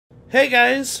Hey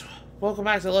guys, welcome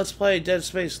back to Let's Play Dead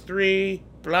Space 3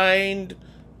 Blind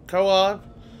Co-op,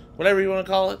 whatever you want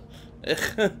to call it.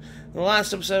 In the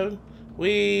last episode,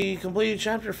 we completed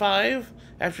Chapter 5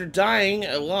 after dying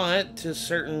a lot to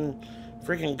certain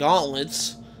freaking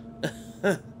gauntlets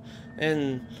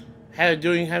and having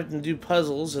to do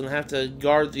puzzles and have to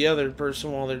guard the other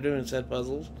person while they're doing said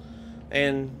puzzles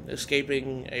and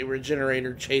escaping a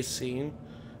regenerator chase scene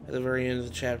at the very end of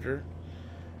the chapter.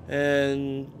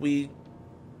 And we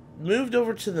moved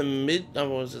over to the mid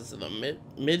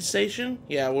station?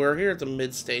 Yeah, we're here at the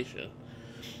mid station.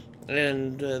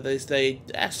 And they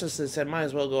asked us, they said, might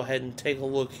as well go ahead and take a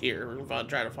look here if I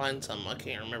try to find something. I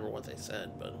can't remember what they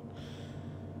said, but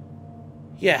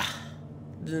yeah.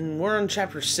 Then we're on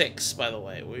chapter 6, by the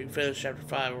way. We finished chapter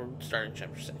 5, we're starting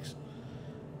chapter 6.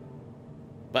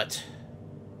 But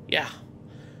yeah,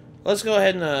 let's go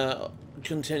ahead and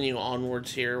continue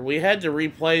onwards here. We had to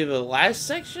replay the last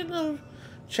section of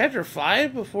chapter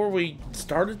 5 before we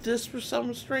started this for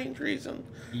some strange reason.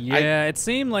 Yeah, it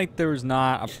seemed like there was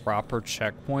not a proper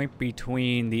checkpoint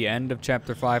between the end of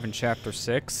chapter 5 and chapter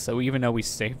 6, so even though we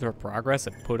saved our progress,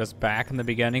 it put us back in the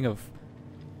beginning of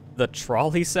the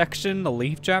trolley section to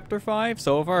leave chapter 5,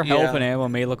 so if our health and ammo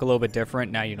may look a little bit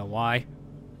different, now you know why.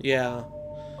 Yeah,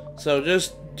 so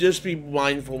just be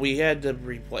mindful, we had to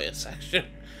replay a section.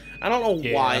 I don't know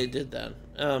why it did that.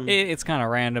 It's kind of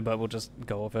random, but we'll just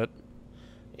go with it.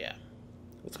 Yeah.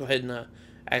 Let's go ahead and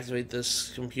activate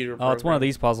this computer program. Oh, it's one of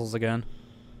these puzzles again.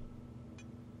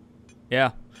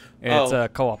 Yeah. It's a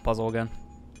co-op puzzle again.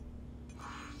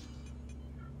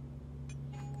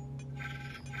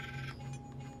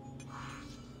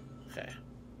 Okay.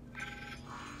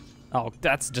 Oh,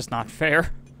 that's just not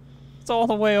fair. It's all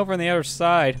the way over on the other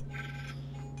side.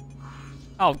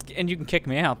 Oh, and you can kick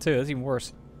me out, too. That's even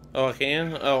worse. Oh, I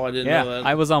can? Oh, I didn't know that. Yeah,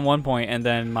 I was on one point, and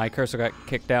then my cursor got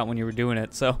kicked out when you were doing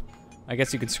it, so I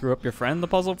guess you could screw up your friend in the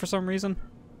puzzle for some reason.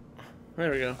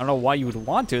 There we go. I don't know why you would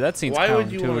want to. That seems counterintuitive. Why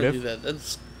would you want to do that?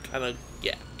 That's kind of,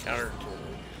 yeah, counterintuitive.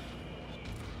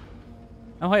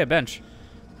 Oh, hey, a bench.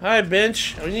 Hi,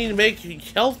 bench. We need to make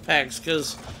health packs,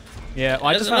 because... Yeah, well,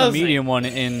 I just found a medium one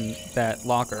in that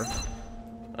locker.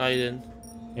 Oh, you did?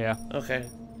 Yeah. Okay.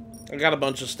 I got a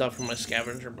bunch of stuff from my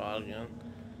scavenger bot again.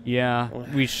 Yeah,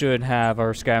 we should have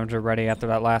our scavenger ready after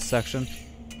that last section.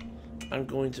 I'm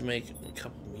going to make a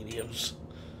couple mediums.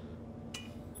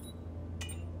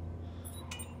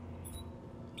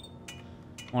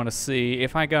 I want to see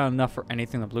if I got enough for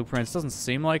anything in the blueprints. Doesn't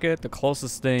seem like it. The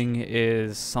closest thing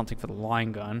is something for the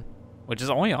line gun, which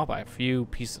is only off by a few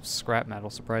pieces of scrap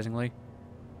metal, surprisingly.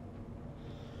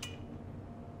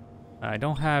 I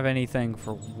don't have anything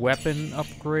for weapon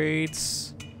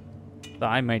upgrades. So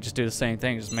I may just do the same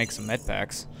thing, just make some med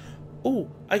packs.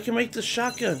 Ooh, I can make the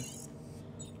shotgun.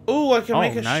 Ooh, I can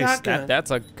make a shotgun.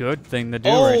 That's a good thing to do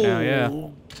right now, yeah.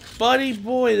 Buddy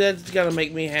boy, that's gonna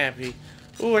make me happy.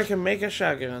 Ooh, I can make a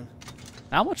shotgun.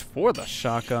 How much for the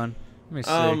shotgun? Let me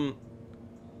see.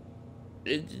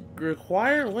 It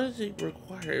requires, what does it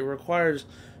require? It requires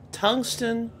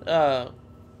tungsten, Oh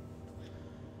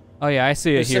yeah, I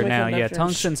see it here now. Yeah,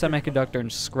 tungsten, semiconductor,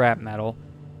 and scrap metal.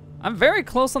 I'm very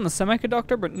close on the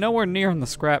semiconductor, but nowhere near on the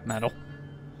scrap metal.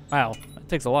 Wow, that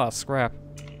takes a lot of scrap.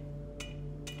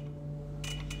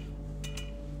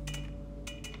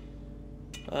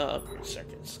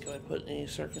 Circuits. Can I put any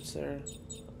circuits there?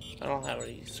 I don't have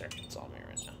any circuits on me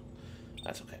right now.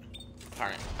 That's okay.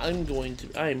 Alright,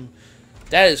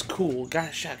 that is cool. Got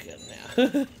a shotgun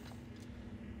now.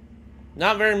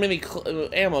 Not very many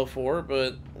ammo for it,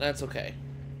 but that's okay.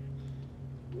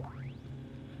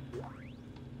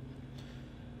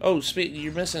 Oh,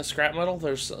 you're missing scrap metal?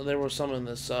 There was some in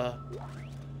this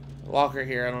locker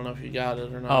here. I don't know if you got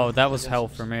it or not. Oh, that was hell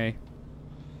for me.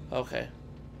 Okay.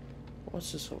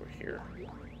 What's this over here?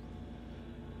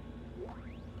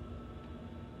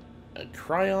 A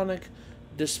cryonic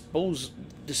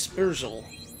dispersal.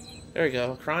 There we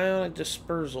go. Cryonic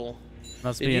dispersal.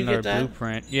 Must be another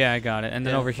blueprint. Yeah, I got it. And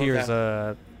then over here is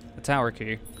a tower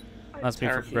key. Must be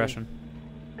for progression.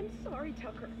 I'm sorry,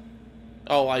 Tucker.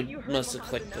 Oh, I must have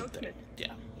clicked it there.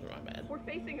 Yeah, my bad. We're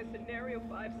facing a Scenario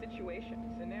 5 situation.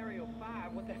 Scenario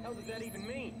 5? What the hell does that even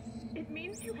mean? It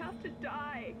means you have to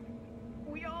die.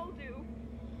 We all do.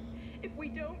 If we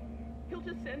don't, he'll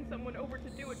just send someone over to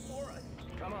do it for us.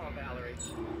 Come on, Valerie.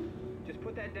 Just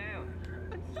put that down.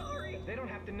 I'm sorry. They don't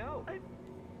have to know. I'm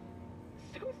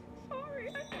so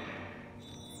sorry.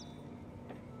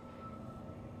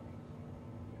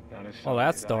 Not as well,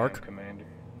 that's dark. am, Commander.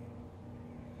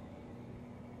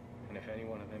 And if any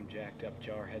one of them jacked up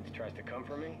jarheads tries to come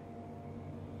for me,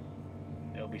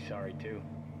 they'll be sorry too.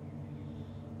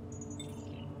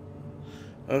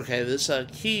 Okay, this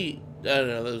key, I don't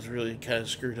know, that was really kind of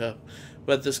screwed up.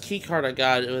 But this key card I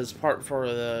got, it was part for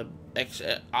the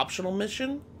optional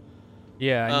mission.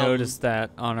 Yeah, I noticed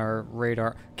that on our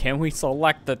radar. Can we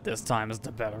select it this time is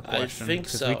the better question. I think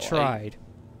so. We tried.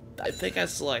 I think I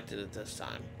selected it this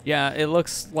time. Yeah, it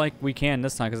looks like we can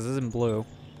this time because it's in blue.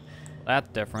 That's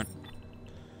different.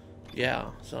 Yeah,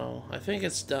 so I think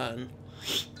it's done.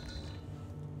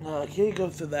 Can you go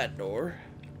through that door?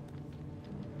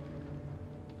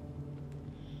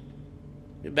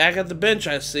 You're back at the bench,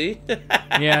 I see.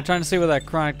 Yeah, I'm trying to see what that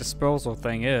chronic disposal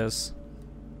thing is.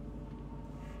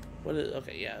 What is?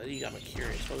 Okay, yeah, you got me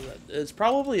curious. What is that? It's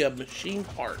probably a machine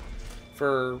part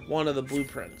for one of the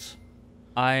blueprints.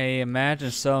 I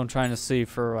imagine so. I'm trying to see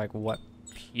for like what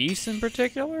piece in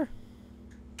particular.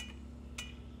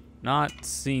 Not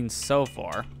seen so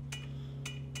far.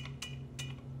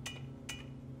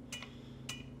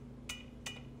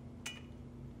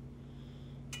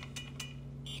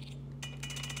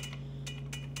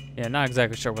 Yeah, not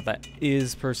exactly sure what that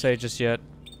is per se just yet.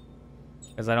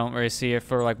 Because I don't really see it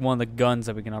for like one of the guns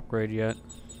that we can upgrade yet.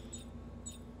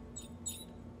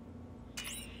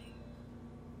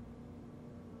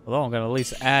 Although I'm going to at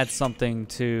least add something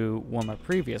to one of my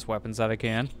previous weapons that I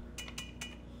can.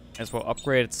 As well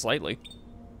upgrade it slightly.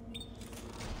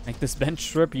 Make this bench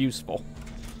strip useful.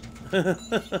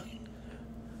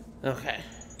 Okay.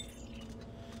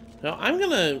 Now I'm going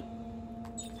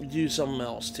to do something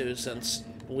else too since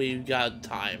we've got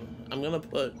time. I'm going to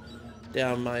put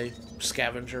down my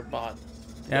scavenger bot.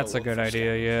 That's a good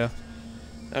idea, yeah.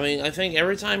 I mean, I think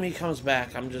every time he comes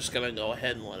back, I'm just going to go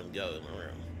ahead and let him go in the room.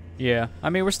 Yeah, I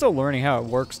mean, we're still learning how it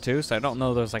works, too, so I don't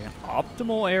know if there's, like, an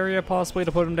optimal area, possibly,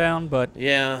 to put him down, but...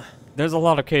 Yeah. There's a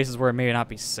lot of cases where it may not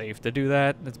be safe to do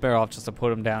that. It's better off just to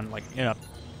put him down, like, in a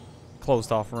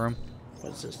closed-off room.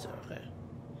 What's this do? Okay.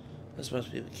 This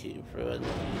must be the key for it.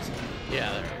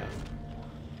 Yeah, there we go.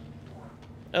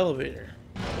 Elevator.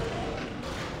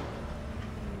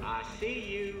 I see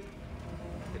you.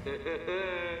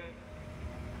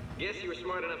 Guess you were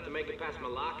smart enough to make it past my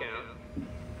lockout.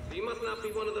 So you must not be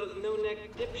one of those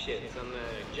no-neck dipshits on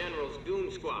the General's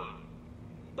Goon Squad.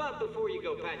 But before you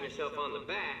go patting yourself on the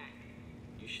back,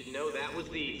 you should know that was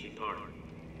the easy part.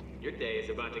 Your day is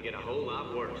about to get a whole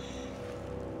lot worse.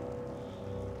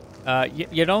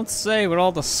 You don't say with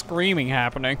all the screaming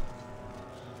happening.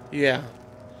 Yeah.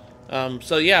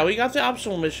 So yeah, we got the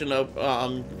optional mission up.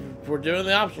 We're doing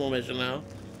the optional mission now.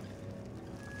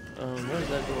 Where's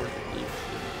that door?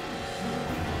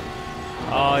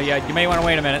 Oh, yeah, you may want to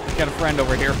wait a minute. Got a friend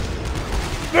over here.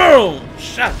 Boom!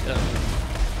 Shotgun.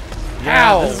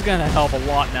 Yeah, Ow! this is gonna help a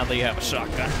lot now that you have a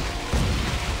shotgun.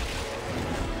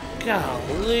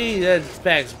 Golly, that's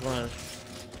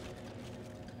backsplashed.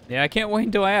 Yeah, I can't wait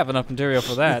until I have enough material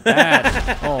for that.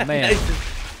 That, oh man.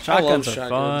 Shotguns are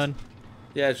fun.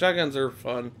 Yeah, shotguns are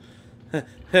fun.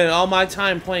 All my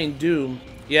time playing Doom,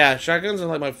 yeah, shotguns are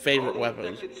like my favorite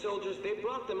weapons. Soldiers, they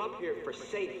brought them up here for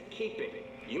safekeeping.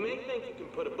 You may think you can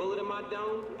put a bullet in my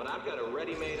dome, but I've got a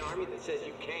ready-made army that says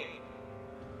you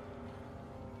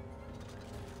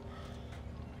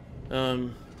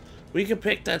can't. We could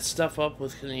pick that stuff up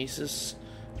with kinesis.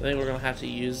 I think we're gonna have to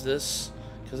use this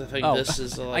because I think this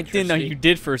is electricity. I didn't know you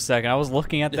did for a second. I was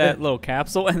looking at that little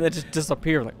capsule and it just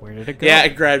disappeared. Like, where did it go? Yeah, I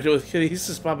grabbed it with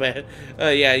kinesis. My bad.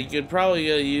 Yeah, you could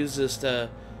probably use this to.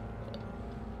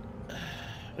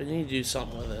 We need to do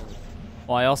something with it.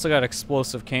 Well, I also got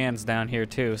explosive cans down here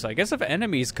too. So I guess if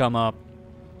enemies come up,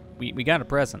 we got a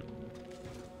present.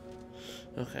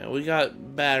 Okay, we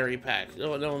got battery packs.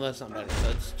 Oh, no, that's not battery.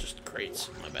 That's just crates.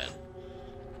 My bad.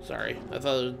 Sorry. I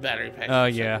thought it was battery packs. Oh,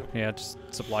 yeah. Yeah, just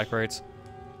supply crates.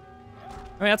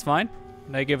 I mean, that's fine.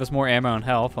 They give us more ammo and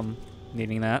health. I'm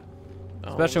needing that.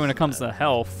 Especially when it comes to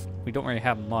health. We don't really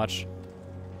have much.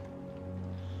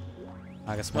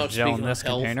 I guess more gel in this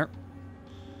container.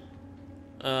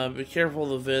 Be careful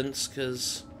of the vents,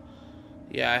 because...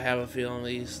 Yeah, I have a feeling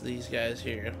these guys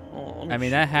here. Oh, I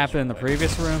mean, that happened in the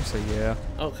previous room, so yeah.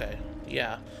 Okay,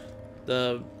 yeah.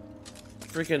 The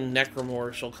freaking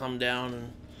necromorphs will come down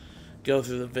and go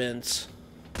through the vents.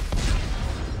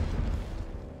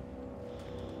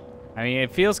 I mean,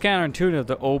 it feels counterintuitive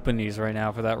to open these right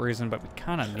now for that reason, but we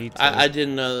kind of need to. I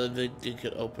didn't know that they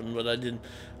could open, but I didn't.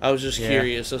 I was just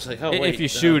curious. I was like, oh, wait. If you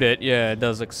shoot it, yeah, it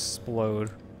does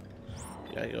explode.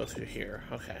 Gotta go through here.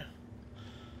 Okay.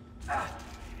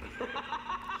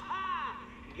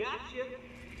 Gotcha.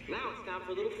 Now it's time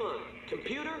for a little fun.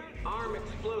 Computer, arm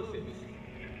explosives.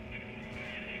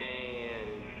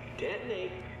 And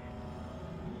detonate.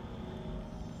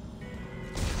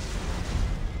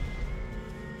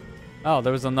 Oh,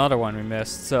 there was another one we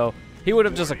missed. So he would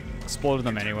have just exploded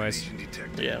them anyways.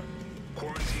 Yeah.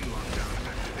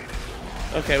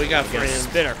 Okay, we got friends.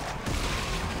 Spitter.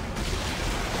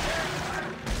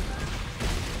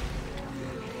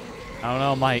 I don't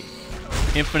know, my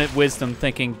infinite wisdom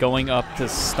thinking going up to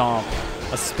stomp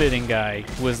a spitting guy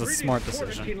was a smart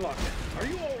decision. Are you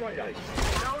all right, Ice?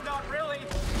 No, not really.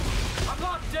 I'm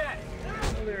locked in.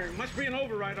 Well, there must be an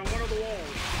override on one of the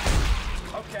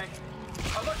walls. Okay.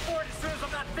 I'll look for it as soon as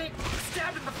I'm not being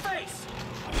stabbed in the face.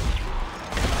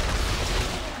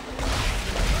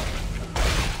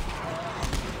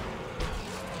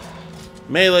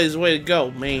 Melee's the way to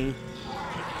go, man.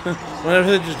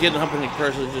 Whenever they're just getting up on the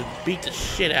person, just beat the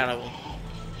shit out of them.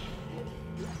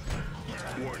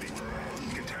 Warning.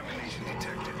 Contamination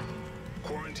detected.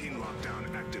 Quarantine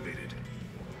lockdown activated.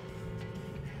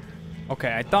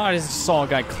 Okay, I thought I just saw a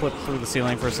guy clip through the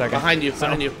ceiling for a second. Behind you,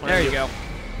 behind you. There you go.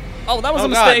 Oh, that was Oh, a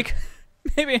God. mistake.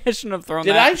 Maybe I shouldn't have thrown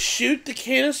Did that. I shoot the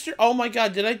canister? Oh my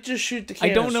god, did I just shoot the I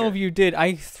canister? don't know if you did.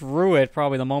 I threw it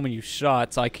probably the moment you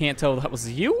shot, so I can't tell if that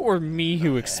was you or me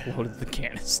who exploded the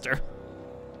canister.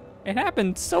 It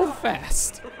happened so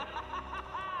fast.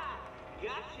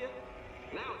 Gotcha.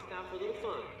 Now it's time for a little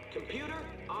fun. Computer,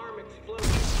 arm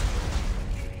explosion.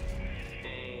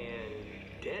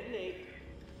 And detonate.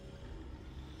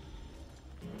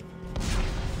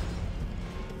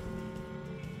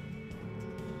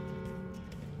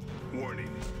 Warning.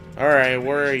 Alright,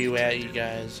 where are you at, you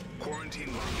guys? Quarantine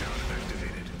lockdown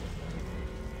activated.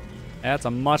 That's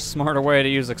a much smarter way to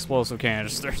use explosive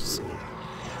canisters.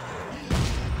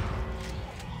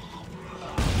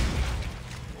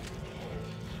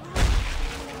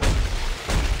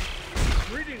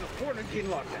 Reading a quarantine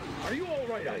lockdown. Are you all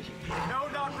right, Ice? No,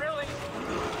 not really.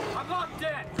 I'm locked in.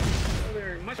 Well,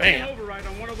 there must be Bam. an override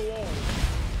on one of the walls.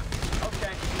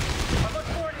 Okay. I'll look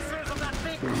for it as soon as I'm not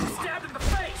being stabbed in the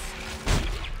face.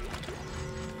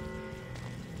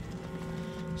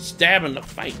 Stab in the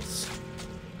face.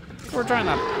 We're trying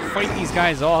to fight these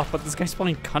guys off, but this guy's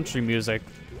playing country music.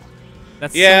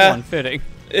 That's Yeah. so unfitting.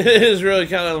 It is really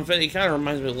kind of unfitting. It kind of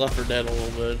reminds me of Left 4 Dead a little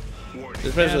bit. Warning.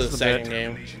 Especially Yes, the a second bit.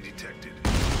 game. Contamination detected.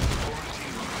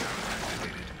 Quarantine lockdown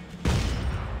activated.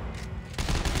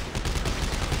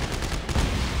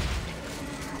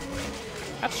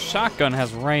 That shotgun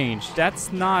has range.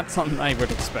 That's not something I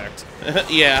would expect.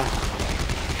 Yeah.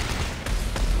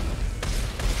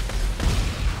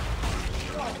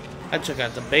 I took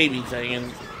out the baby thing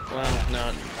and, well, no,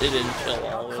 it didn't kill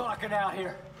all of it. Clocking out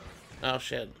here. Oh,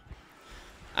 shit.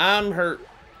 I'm hurt.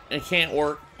 It can't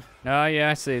work. Oh, yeah,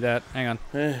 I see that. Hang on.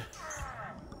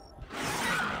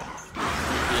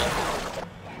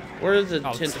 Where's the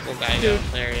Oh, tentacle guy go? dude.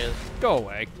 There he is. Go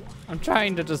away. I'm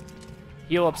trying to just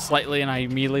heal up slightly, and I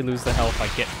immediately lose the health I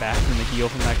get back from the heal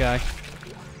from that guy.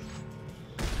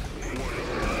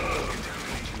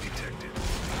 Contamination detected.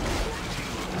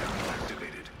 Quarantine lockdown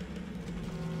activated.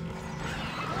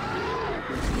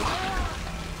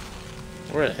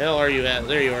 Where the hell are you at?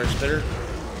 There you are, Spitter.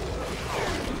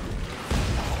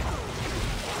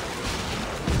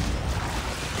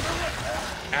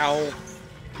 Ow.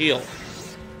 Heal.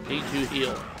 Need to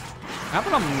heal.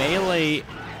 Having a melee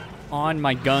on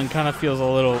my gun kind of feels a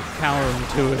little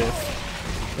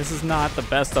counterintuitive. This is not the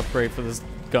best upgrade for this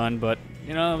gun, but,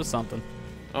 you know, it was something.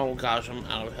 Oh gosh, I'm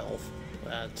out of health.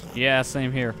 That's... Yeah,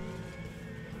 same here.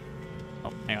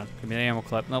 Oh, hang on. Give me the ammo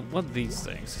clip. No, what are these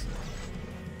things?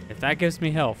 If that gives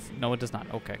me health. No, it does not.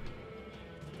 Okay.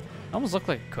 Almost looked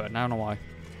like it could, and I don't know why.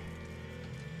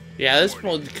 Yeah, this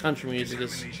country music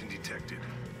is... Contamination detected.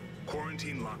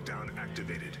 Quarantine lockdown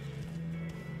activated.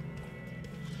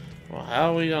 Well,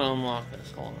 how are we gonna unlock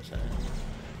this? Hold on a second.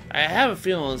 I have a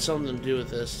feeling it's something to do with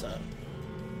this stuff.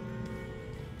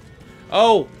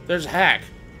 Oh, there's a hack.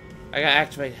 I gotta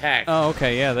activate hack. Oh,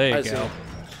 okay. Yeah, there I you see. go.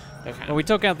 Okay. Well, we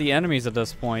took out the enemies at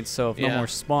this point, so if no Yeah. more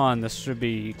spawn, this should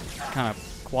be kind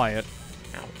of quiet.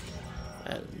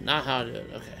 Ow. Not how to do it.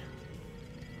 Okay.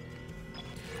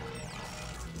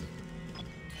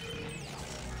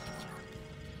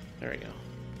 There we go.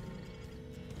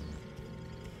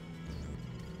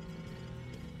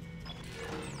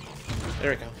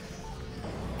 There we go.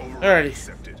 Override Alrighty.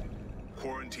 accepted.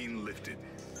 Quarantine lifted.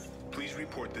 Please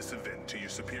report this event to your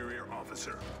superior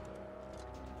officer.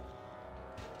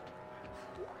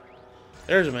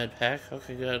 There's a med pack.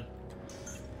 Okay, good.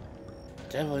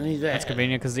 Definitely need that. That's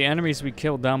convenient, because the enemies we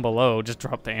killed down below just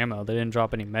dropped the ammo. They didn't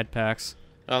drop any med packs,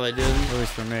 Oh, they didn't? at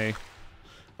least for me.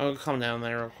 I'll come down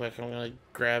there real quick. I'm gonna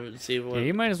grab it and see what. Yeah,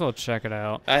 you might as well check it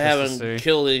out. I just to haven't see.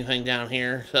 killed anything down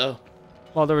here, so.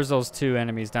 Well, there was those two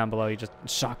enemies down below. You just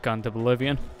shotgunned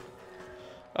oblivion.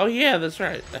 Oh yeah, that's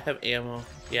right. I have ammo.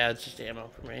 Yeah, it's just ammo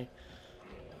for me.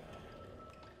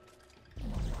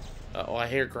 Uh-oh, I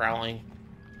hear growling.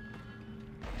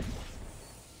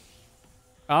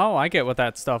 Oh, I get what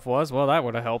that stuff was. Well, that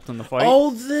would have helped in the fight.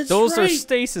 Oh, that's Those right. are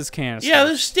stasis canisters. Yeah,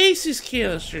 they're stasis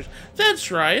canisters.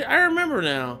 That's right. I remember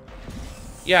now.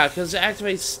 Yeah, because it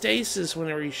activates stasis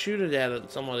whenever you shoot it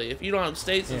at somebody. If you don't have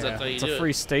stasis, that's how you it's do a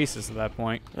free stasis at that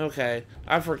point. Okay,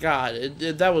 I forgot.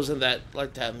 That wasn't that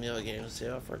like that in the other games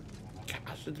too.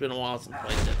 Gosh, it's been a while since I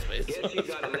played Dead Space. Guess you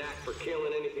got a knack for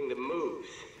killing anything that moves.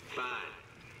 Fine.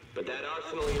 But that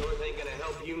arsenal of yours ain't gonna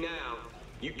help you now.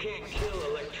 You can't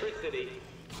kill electricity.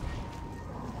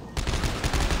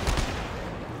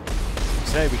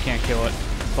 Say we can't kill it,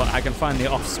 but I can find the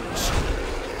off switch.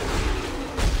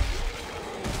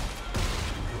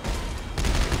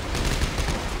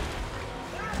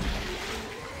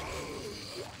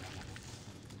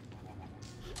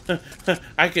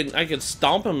 I could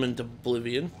stomp him into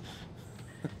oblivion.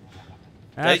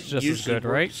 That's That just as usually good,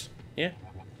 right? works. Yeah.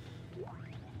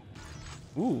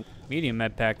 Ooh, medium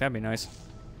med pack. That'd be nice.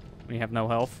 When you have no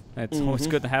health, it's always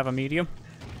good to have a medium.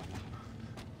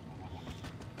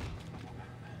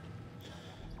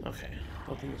 Okay,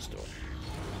 open this door.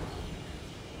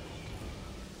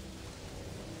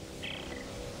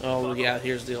 Oh yeah,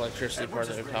 here's the electricity part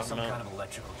that we're talking some about. kind of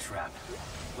electrical trap.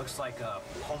 Looks like a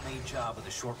homemade job with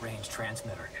a short-range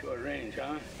transmitter. Short range,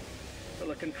 huh? Well,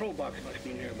 the control box must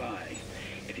be nearby.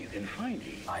 If you can find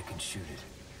it. I can shoot it.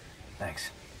 Thanks.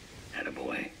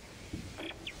 Attaboy.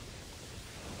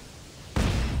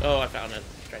 Oh, I found it.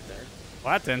 It's right there.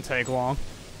 Well, that didn't take long.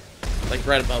 Like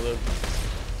right above him.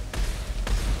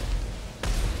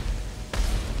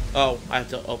 Oh, I have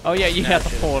to open Oh yeah, you now have to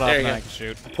shoot. pull it up There and you I go. can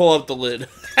shoot. Pull up the lid.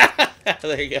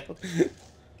 There you go.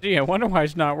 Gee, I wonder why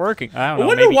it's not working. I don't know.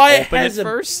 wonder Maybe why it open has it a-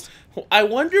 first. I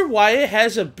wonder why it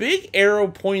has a big arrow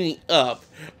pointing up.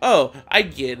 Oh, I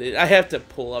get it. I have to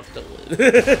pull up the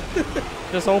lid.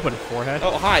 Just open it, forehead.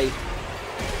 Oh, hi.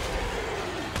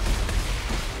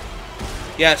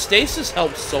 Yeah, stasis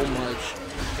helps so much.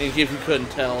 And if you couldn't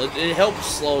tell, it helps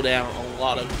slow down a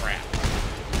lot of crap.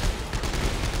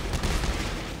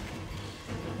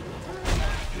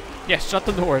 Yeah, shut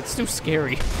the door. It's too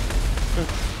scary.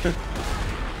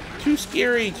 Too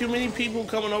scary. Too many people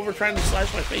coming over trying to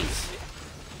slash my face.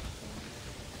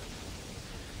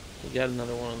 We got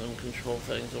another one of them control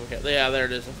things over here. Yeah, there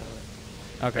it is. I found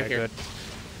it. Okay, Right here. good.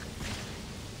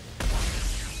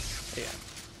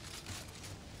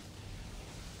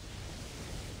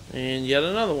 Yeah. And yet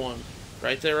another one.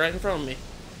 Right there, right in front of me.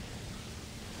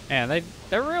 And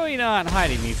they're really not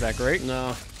hiding these that great.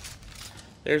 No.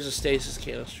 There's a stasis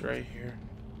canister right here.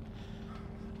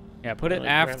 Yeah, put it Like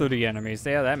after grab it. the enemies.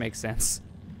 Yeah, that makes sense.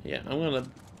 Yeah, I'm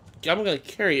gonna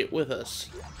carry it with us.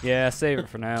 Yeah, save it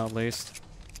for now at least.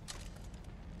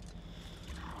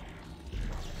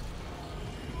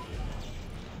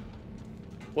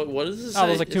 What does this Oh, say?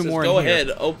 there's like It two says, more Go in here."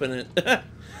 ahead, open it.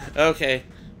 Okay,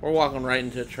 we're walking right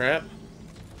into a trap.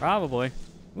 Probably.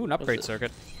 Ooh, an upgrade it?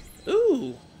 circuit.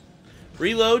 Ooh,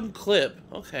 reload and clip.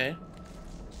 Okay.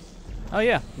 Oh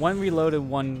yeah, one reloaded,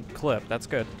 one clip. That's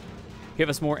good. Give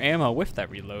us more ammo with that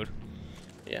reload.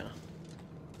 Yeah.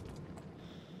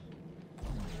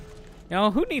 You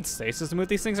know, who needs stasis to move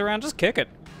these things around? Just kick it.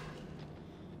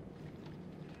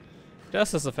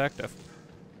 Just as effective.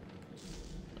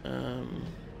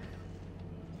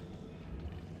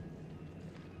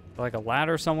 Like a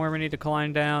ladder somewhere we need to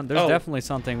climb down. There's Oh. definitely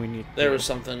something we need. There was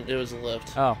something. It was a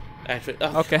lift. Oh, Actually.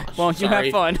 Oh, okay. gosh, Well, you sorry.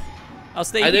 have fun. I'll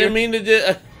stay I here. didn't mean to do.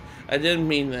 I didn't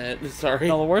mean that. Sorry.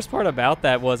 No, the worst part about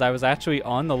that was I was actually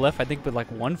on the lift, I think, with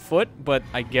like 1 foot, but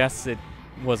I guess it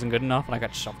wasn't good enough and I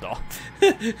got shoved off.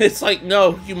 It's like,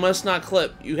 no, you must not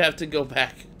clip. You have to go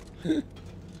back.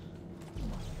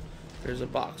 There's a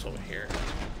box over here.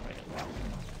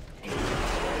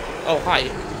 Oh, hi.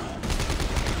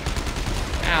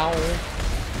 Ow.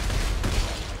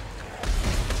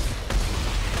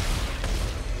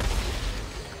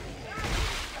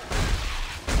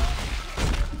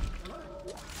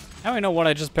 Now I know what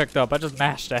I just picked up. I just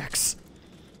mashed X.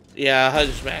 Yeah, I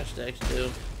just mashed X too.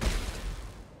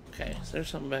 Okay, is there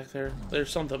something back there?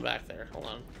 There's something back there. Hold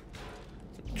on.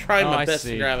 I'm trying my I best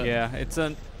see. to grab it. Yeah, it's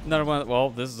another one. Well,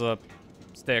 this is a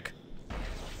stick.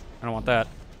 I don't want that.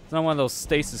 It's not one of those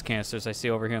stasis canisters I see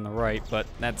over here on the right, but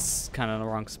that's kind of in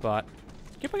the wrong spot.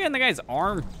 Keep getting the guy's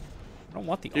arm. I don't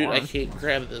want the Dude, arm. I can't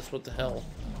grab this. What the hell?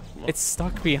 It's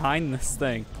stuck behind this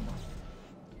thing.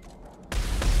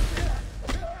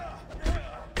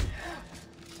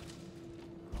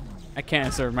 That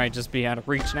canister might just be out of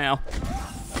reach now.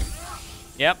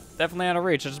 Yep, definitely out of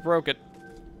reach. I just broke it.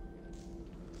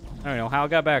 I don't know how it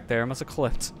got back there. It must have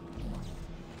clipped.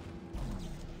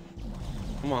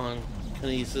 Come on,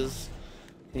 Kinesis.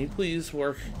 Can you please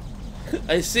work?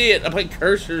 I see it. My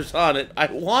cursor's on it. I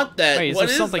want that. Wait, is What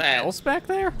there is something that? else back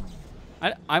there?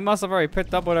 I must have already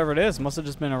picked up whatever it is. Must have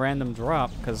just been a random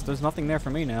drop, because there's nothing there for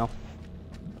me now.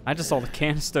 I just saw the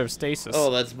canister of stasis.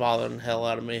 Oh, that's bothering the hell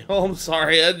out of me. Oh, I'm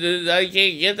sorry. I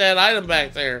can't get that item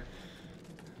back there.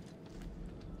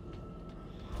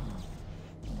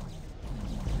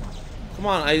 Come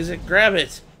on, Isaac. Grab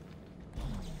it.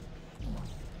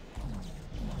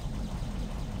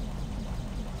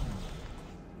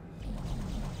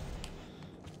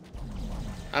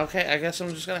 Okay, I guess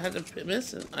I'm just gonna have to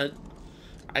miss it.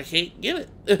 I can't get it.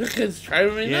 It's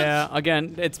driving me nuts. Yeah,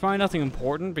 again, it's probably nothing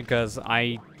important because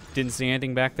I didn't see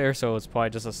anything back there, so it's probably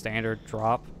just a standard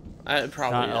drop. It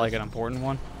probably Not is. like an important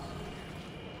one.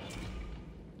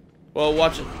 Well,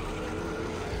 watch it.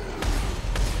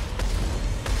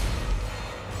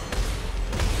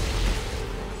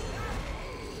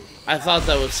 I thought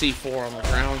that was C4 on the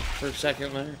ground for a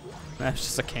second there. That's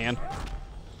just a can.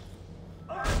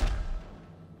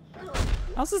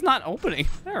 How's this not opening?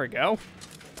 There we go.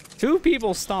 2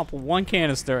 people stomp 1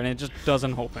 canister and it just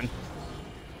doesn't open.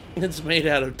 It's made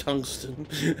out of tungsten.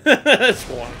 That's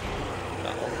why.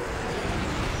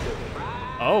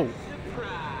 Oh.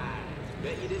 Surprise!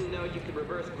 Bet you didn't know you could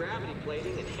reverse gravity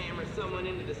plating and hammer someone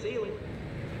into the ceiling.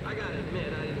 I gotta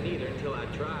admit, I didn't either until I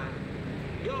tried.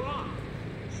 Go on.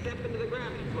 Step into the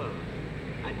gravity flow.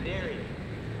 I dare you.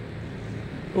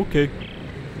 Okay.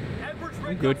 Edward's I'm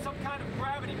rigged good. up some kind of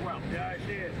gravity well. Yeah, I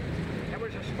see it. There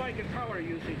was a spike in power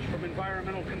usage from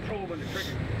environmental control when it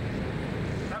triggered.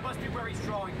 That must be where he's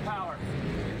drawing power.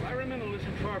 Environmental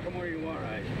isn't far from where you are,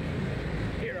 Isaac.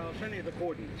 Here, I'll send you the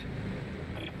coordinates.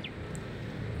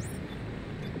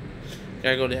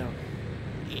 Gotta go down.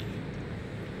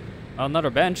 Another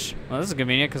bench. Well, this is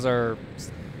convenient because our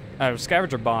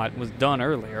scavenger bot was done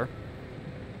earlier.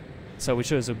 So we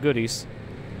should have some goodies.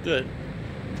 Good.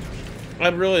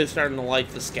 I'm really starting to like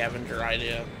the scavenger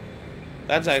idea.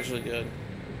 That's actually good.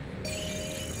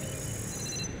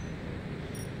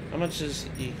 How much does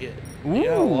you get? You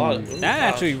got a lot of, That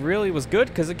actually really was good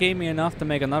because it gave me enough to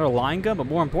make another line gun, but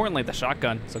more importantly, the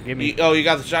shotgun. So give me. You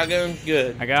got the shotgun?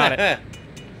 Good. I got it.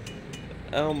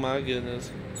 Oh my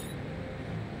goodness.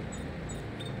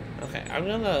 Okay, I'm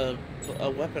gonna put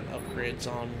a weapon upgrades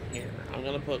on here. I'm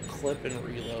gonna put clip and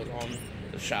reload on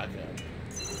the shotgun.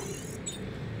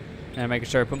 And making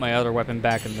sure I put my other weapon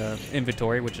back in the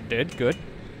inventory, which it did. Good.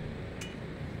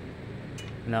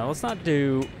 No, let's not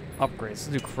do upgrades. Let's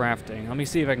do crafting. Let me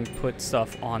see if I can put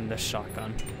stuff on the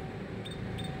shotgun.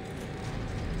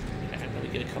 Okay, I'm gonna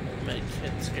get a couple of med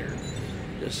kits here,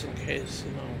 just in case,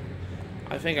 you know.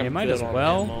 I think I'm You might good as on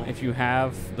well ammo. if you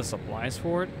have the supplies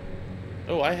for it.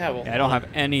 Oh, I have a Yeah, I don't have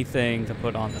anything to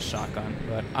put on the shotgun,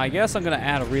 but I guess I'm gonna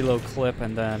add a reload clip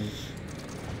and then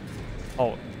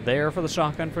there for the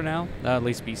shotgun for now. That'll at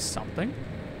least be something.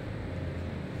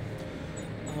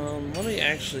 Let me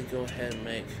actually go ahead and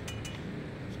make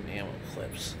some ammo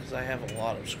clips because I have a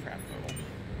lot of scrap metal.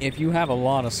 If you have a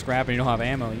lot of scrap and you don't have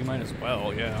ammo, you might as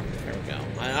well. Yeah. There we go.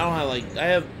 I don't have I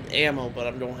have ammo, but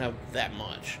I don't have that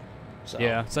much. So.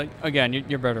 Yeah. So again,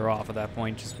 you're better off at that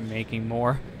point, just making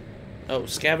more. Oh,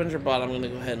 scavenger bot, I'm going to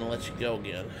go ahead and let you go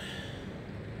again.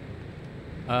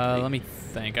 Let me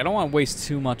think. I don't want to waste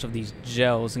too much of these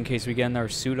gels in case we get in our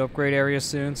suit upgrade area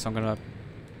soon, so I'm going to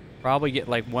probably get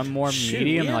like 1 more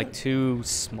medium and like 2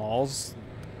 smalls.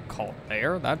 Call it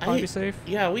there. That'd probably be safe.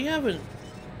 Yeah, we haven't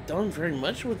done very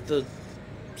much with the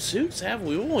suits, have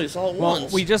we? We only saw it Well,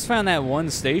 once. we just found that one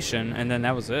station, and then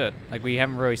that was it. Like, we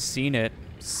haven't really seen it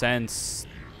since...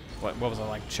 What was it,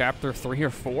 like chapter 3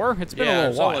 or 4? It's been a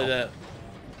little while. Like that.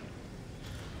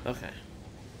 Okay.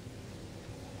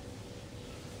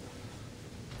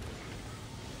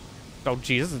 Oh,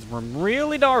 Jesus, it's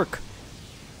really dark.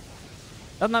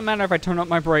 Doesn't that matter if I turn up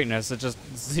my brightness? It's just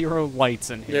 0 lights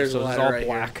in here, There's so a it's ladder all right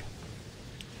black. here.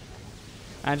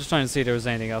 I'm just trying to see if there was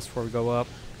anything else before we go up.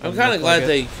 I'm kind of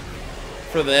glad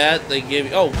for that, they give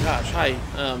you... Oh, gosh, hi.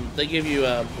 They give you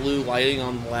blue lighting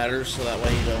on the ladders, so that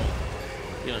way you don't...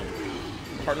 You know,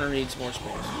 partner needs more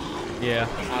space. Yeah.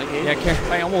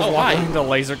 Yeah, I almost walked into the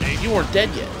laser gate. You weren't dead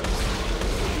yet.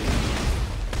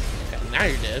 Okay, now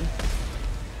you're dead.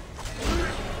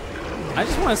 I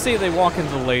just want to see if they walk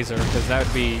into the laser, because that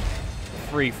would be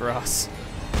free for us.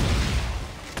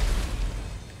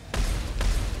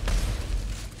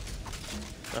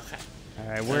 Okay.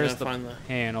 Alright, where's the find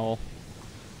panel?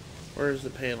 Where's the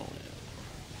panel at?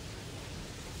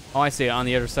 Oh, I see it on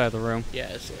the other side of the room. Yeah,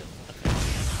 I see it. Okay.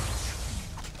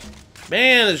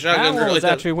 Man, the shotgun That one really was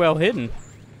actually well hidden.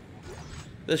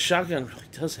 The shotgun really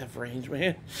does have range,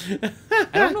 man. I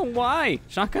don't know why.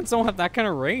 Shotguns don't have that kind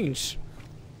of range.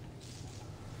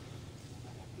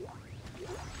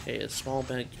 Okay, a small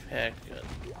backpack.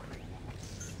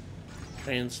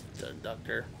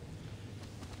 Transductor.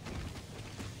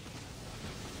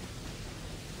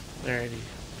 Alrighty.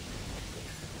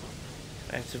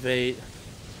 Activate.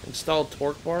 Install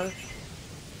torque bar.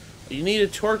 You need a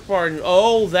torque bar.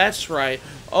 Oh, that's right.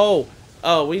 Oh,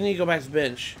 we need to go back to the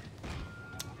bench.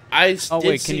 Oh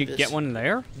wait, can you get one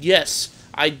there? Yes,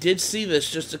 I did see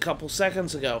this just a couple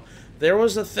seconds ago. There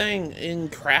was a thing in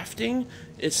crafting.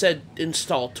 It said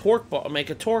install torque bar, make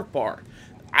a torque bar.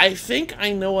 I think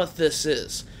I know what this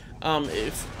is.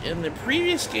 If in the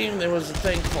previous game there was a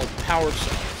thing called power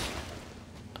cells.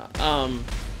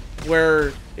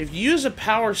 Where if you use a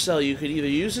power cell, you could either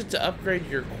use it to upgrade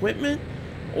your equipment,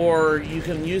 or you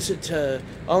can use it to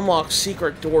unlock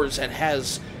secret doors that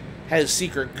has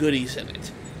secret goodies in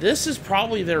it. This is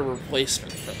probably their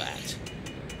replacement for that.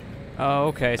 Oh,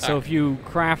 okay. So if you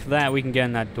craft that, we can get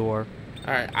in that door.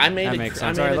 Alright, I made that it. Makes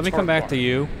sense. Alright, let me come back to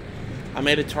you. I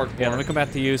made a torque bar. Yeah, let me come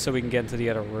back to you so we can get into the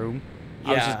other room.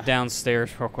 I was just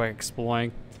downstairs real quick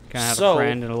exploring. Kind of had a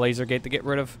friend and a laser gate to get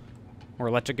rid of. Or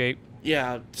electric gate.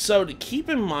 Yeah, so to keep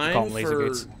in mind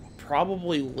for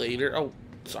probably later... Oh,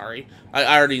 sorry.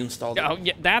 I already installed it. Oh,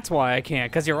 yeah, that's why I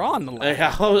can't, because you're on the line.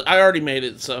 I already made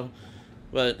it, so...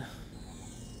 But...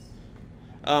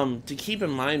 to keep in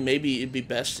mind, maybe it'd be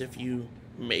best if you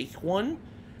make one.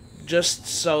 Just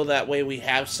so that way we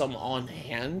have some on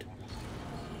hand.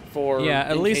 Yeah,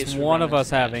 at least one of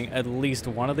us having at least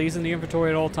one of these in the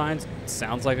inventory at all times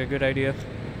sounds like a good idea.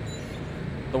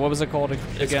 So what was it called again?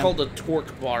 It's called a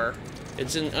torque bar.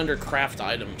 It's under craft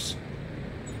items.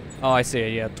 Oh, I see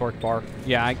it. Yeah, torque bar.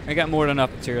 Yeah, I got more than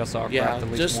enough material, so I'll craft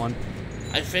at least one.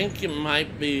 I think it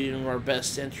might be in our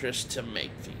best interest to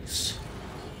make these.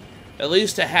 At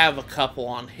least to have a couple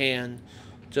on hand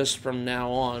just from now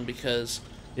on, because...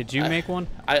 Did you make one?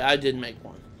 I did make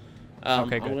one.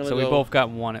 Okay, good. So we both got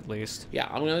one at least. Yeah,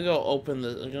 I'm gonna go open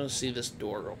the. I'm gonna see this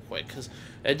door real quick because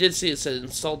I did see it said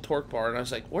install torque bar, and I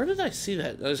was like, where did I see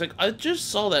that? And I was like, I just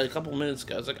saw that a couple minutes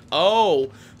ago. I was like, oh,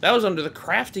 that was under the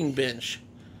crafting bench.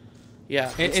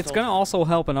 Yeah, it's gonna also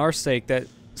help in our sake that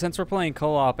since we're playing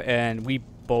co-op and we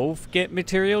both get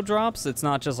material drops, it's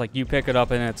not just like you pick it up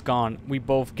and it's gone. We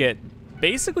both get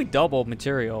basically double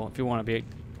material if you want to be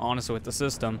honest with the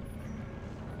system.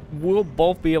 We'll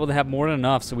both be able to have more than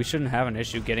enough, so we shouldn't have an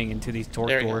issue getting into these torque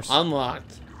doors.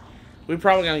 Unlocked. We're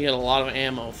probably going to get a lot of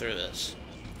ammo through this.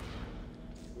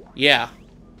 Yeah.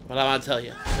 But I'm going to tell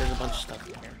you, there's a bunch of stuff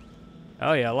in here.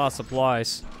 Oh yeah, a lot of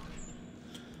supplies.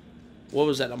 What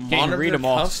was that, a monitor Can't read them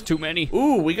all, cuff? it's too many.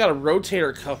 Ooh, we got a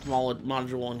rotator cuff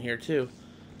module in here, too.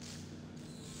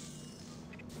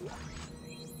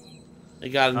 They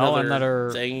got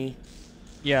another thingy.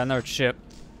 Yeah, another chip.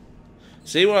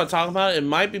 See what I'm talking about? It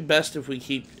might be best if we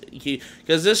keep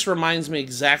because this reminds me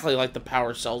exactly like the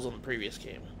power cells in the previous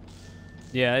game.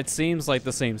 Yeah, it seems like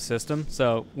the same system,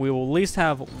 so we will at least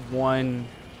have one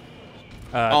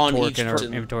on torque each in our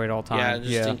inventory at all times.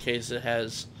 Yeah, just in case it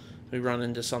has we run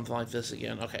into something like this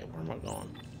again. Okay, where am I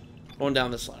going? Going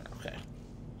down this ladder. Okay.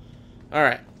 All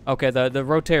right. Okay, the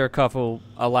rotator cuff will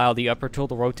allow the upper tool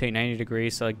to rotate 90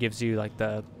 degrees, so it gives you like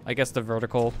the the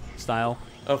vertical style.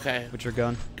 Okay. With your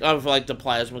gun. Of like the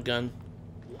plasma gun.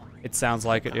 It sounds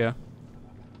like it, yeah.